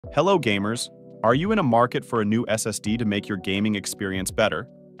Hello gamers, are you in a market for a new SSD to make your gaming experience better?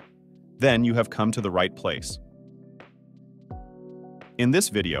 Then you have come to the right place. In this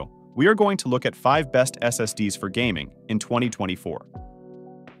video, we are going to look at 5 best SSDs for gaming in 2024.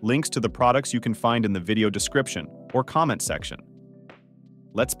 Links to the products you can find in the video description or comment section.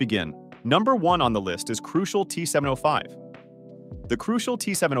 Let's begin. Number 1 on the list is Crucial T705. The Crucial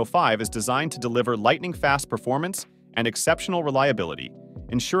T705 is designed to deliver lightning-fast performance and exceptional reliability,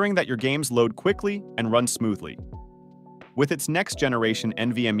 ensuring that your games load quickly and run smoothly. With its next-generation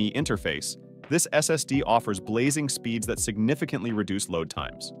NVMe interface, this SSD offers blazing speeds that significantly reduce load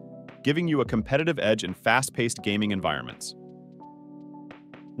times, giving you a competitive edge in fast-paced gaming environments.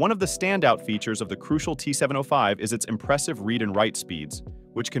 One of the standout features of the Crucial T705 is its impressive read and write speeds,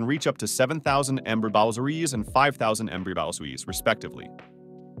 which can reach up to 7,000 MB/s and 5,000 MB/s, respectively.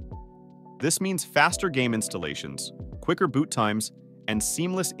 This means faster game installations, quicker boot times, and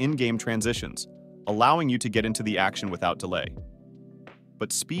seamless in-game transitions, allowing you to get into the action without delay.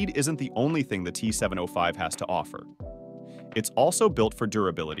 But speed isn't the only thing the T705 has to offer. It's also built for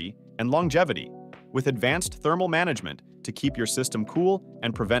durability and longevity, with advanced thermal management to keep your system cool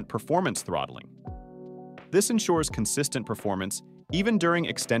and prevent performance throttling. This ensures consistent performance even during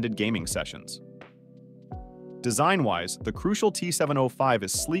extended gaming sessions. Design-wise, the Crucial T705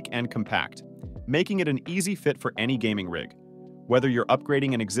 is sleek and compact, making it an easy fit for any gaming rig, whether you're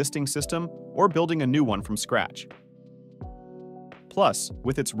upgrading an existing system or building a new one from scratch. Plus,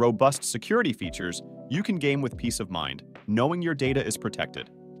 with its robust security features, you can game with peace of mind, knowing your data is protected.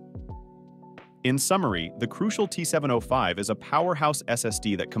 In summary, the Crucial T705 is a powerhouse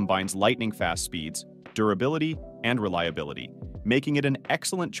SSD that combines lightning-fast speeds, durability, and reliability, making it an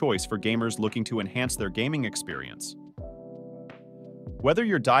excellent choice for gamers looking to enhance their gaming experience. Whether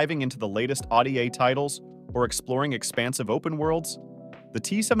you're diving into the latest AAA titles or exploring expansive open worlds, the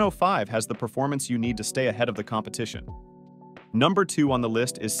T705 has the performance you need to stay ahead of the competition. Number 2 on the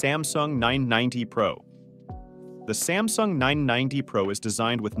list is Samsung 990 Pro. The Samsung 990 Pro is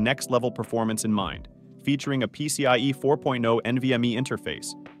designed with next-level performance in mind, featuring a PCIe 4.0 NVMe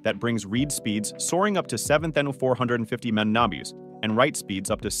interface that brings read speeds soaring up to 7,450 MB and write speeds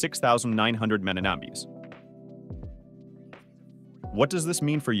up to 6,900 MB. What does this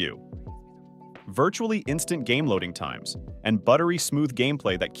mean for you? Virtually instant game loading times, and buttery-smooth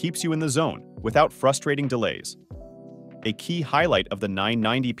gameplay that keeps you in the zone without frustrating delays. A key highlight of the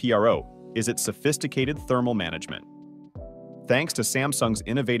 990 PRO is its sophisticated thermal management. Thanks to Samsung's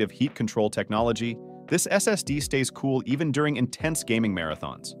innovative heat control technology, this SSD stays cool even during intense gaming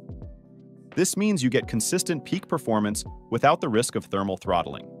marathons. This means you get consistent peak performance without the risk of thermal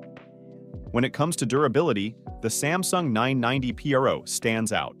throttling. When it comes to durability, the Samsung 990 PRO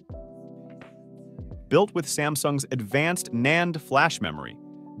stands out. Built with Samsung's advanced NAND flash memory,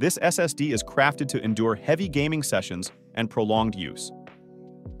 this SSD is crafted to endure heavy gaming sessions and prolonged use.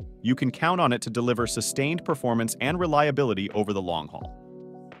 You can count on it to deliver sustained performance and reliability over the long haul.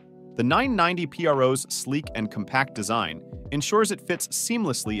 The 990 PRO's sleek and compact design ensures it fits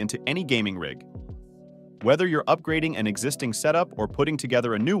seamlessly into any gaming rig. Whether you're upgrading an existing setup or putting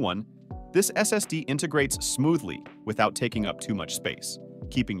together a new one, this SSD integrates smoothly without taking up too much space,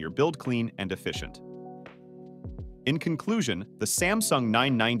 keeping your build clean and efficient. In conclusion, the Samsung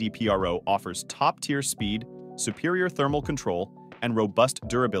 990 PRO offers top-tier speed, superior thermal control, and robust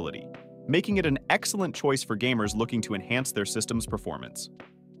durability, making it an excellent choice for gamers looking to enhance their system's performance.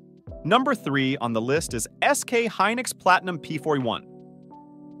 Number 3 on the list is SK hynix Platinum P41.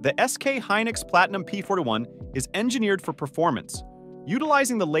 The SK hynix Platinum P41 is engineered for performance,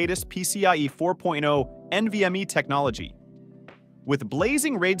 utilizing the latest PCIe 4.0 NVMe technology. With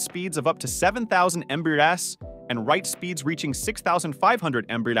blazing read speeds of up to 7,000 MB/s and write speeds reaching 6,500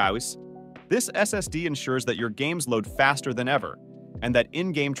 MB/s, this SSD ensures that your games load faster than ever, and that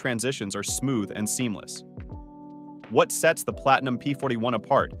in-game transitions are smooth and seamless. What sets the Platinum P41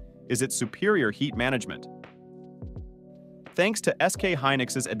 apart is its superior heat management. Thanks to SK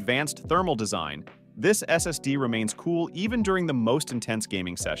hynix's advanced thermal design, this SSD remains cool even during the most intense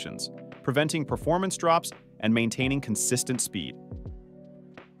gaming sessions, preventing performance drops and maintaining consistent speed.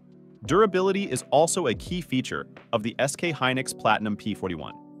 Durability is also a key feature of the SK hynix Platinum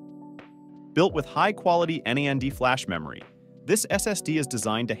P41. Built with high-quality NAND flash memory, this SSD is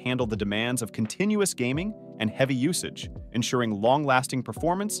designed to handle the demands of continuous gaming and heavy usage, ensuring long-lasting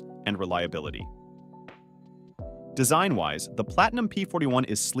performance and reliability. Design-wise, the Platinum P41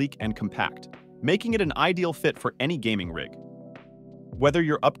 is sleek and compact, making it an ideal fit for any gaming rig. Whether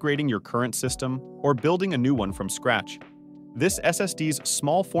you're upgrading your current system or building a new one from scratch, this SSD's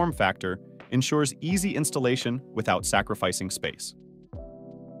small form factor ensures easy installation without sacrificing space.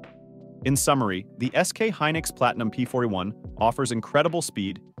 In summary, the SK hynix Platinum P41 offers incredible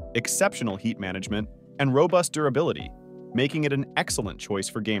speed, exceptional heat management, and robust durability, making it an excellent choice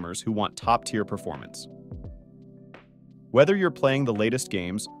for gamers who want top-tier performance. Whether you're playing the latest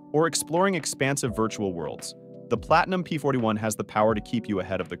games or exploring expansive virtual worlds, the Platinum P41 has the power to keep you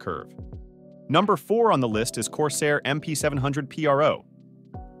ahead of the curve. Number 4 on the list is Corsair MP700 PRO.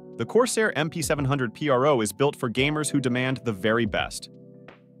 The Corsair MP700 PRO is built for gamers who demand the very best.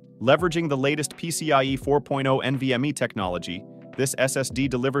 Leveraging the latest PCIe 4.0 NVMe technology, this SSD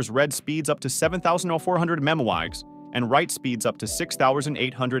delivers read speeds up to 7,400 MB and write speeds up to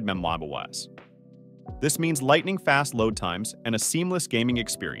 6,800 MB. This means lightning-fast load times and a seamless gaming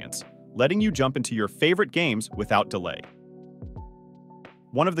experience, letting you jump into your favorite games without delay.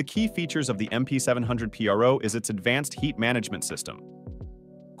 One of the key features of the MP700 PRO is its advanced heat management system.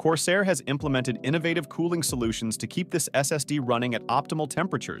 Corsair has implemented innovative cooling solutions to keep this SSD running at optimal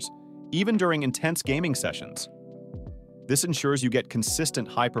temperatures, even during intense gaming sessions. This ensures you get consistent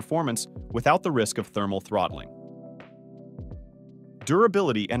high performance without the risk of thermal throttling.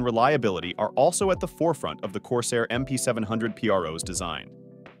 Durability and reliability are also at the forefront of the Corsair MP700 PRO's design.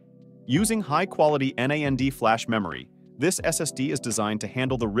 Using high-quality NAND flash memory, this SSD is designed to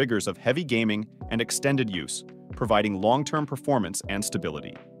handle the rigors of heavy gaming and extended use, providing long-term performance and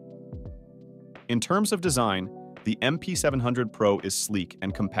stability. In terms of design, the MP700 PRO is sleek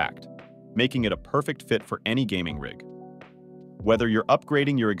and compact, making it a perfect fit for any gaming rig. Whether you're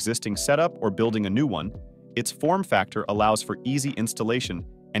upgrading your existing setup or building a new one, its form factor allows for easy installation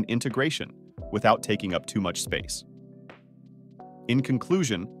and integration without taking up too much space. In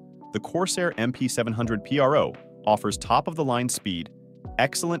conclusion, the Corsair MP700 PRO offers top-of-the-line speed,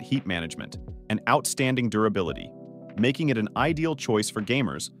 excellent heat management, and outstanding durability, making it an ideal choice for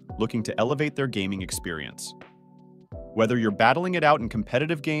gamers looking to elevate their gaming experience. Whether you're battling it out in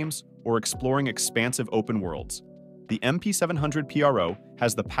competitive games or exploring expansive open worlds, the MP700 PRO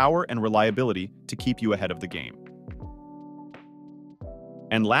has the power and reliability to keep you ahead of the game.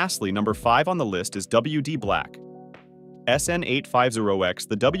 And lastly, number 5 on the list is WD Black SN850X.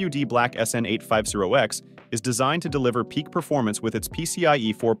 The WD Black SN850X is designed to deliver peak performance with its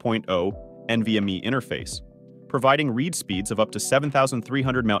PCIe 4.0 NVMe interface, providing read speeds of up to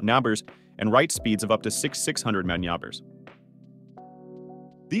 7,300 MB and write speeds of up to 6,600 MB.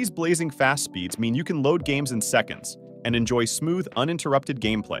 These blazing fast speeds mean you can load games in seconds and enjoy smooth, uninterrupted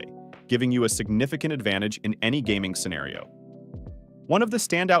gameplay, giving you a significant advantage in any gaming scenario. One of the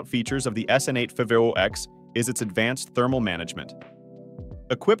standout features of the SN850X is its advanced thermal management.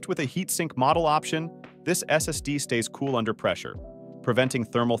 Equipped with a heatsink model option, this SSD stays cool under pressure, preventing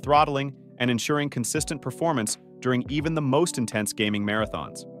thermal throttling and ensuring consistent performance during even the most intense gaming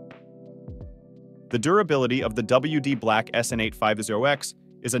marathons. The durability of the WD Black SN850X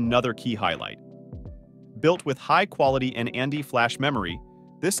is another key highlight. Built with high-quality NAND flash memory,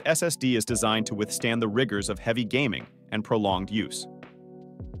 this SSD is designed to withstand the rigors of heavy gaming and prolonged use.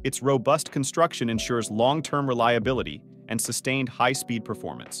 Its robust construction ensures long-term reliability and sustained high-speed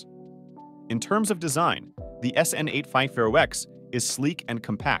performance. In terms of design, the SN850X is sleek and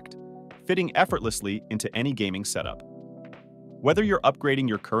compact, fitting effortlessly into any gaming setup. Whether you're upgrading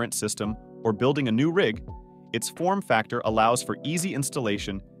your current system or building a new rig, its form factor allows for easy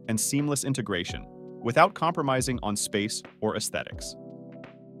installation and seamless integration without compromising on space or aesthetics.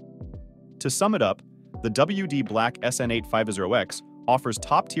 To sum it up, the WD Black SN850X offers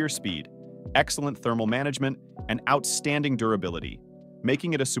top-tier speed, excellent thermal management, and outstanding durability,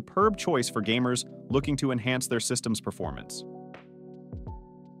 making it a superb choice for gamers looking to enhance their system's performance.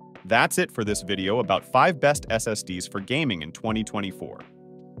 That's it for this video about 5 best SSDs for gaming in 2024.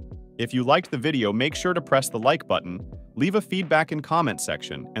 If you liked the video, make sure to press the like button, leave a feedback in comment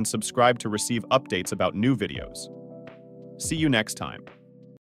section, and subscribe to receive updates about new videos. See you next time.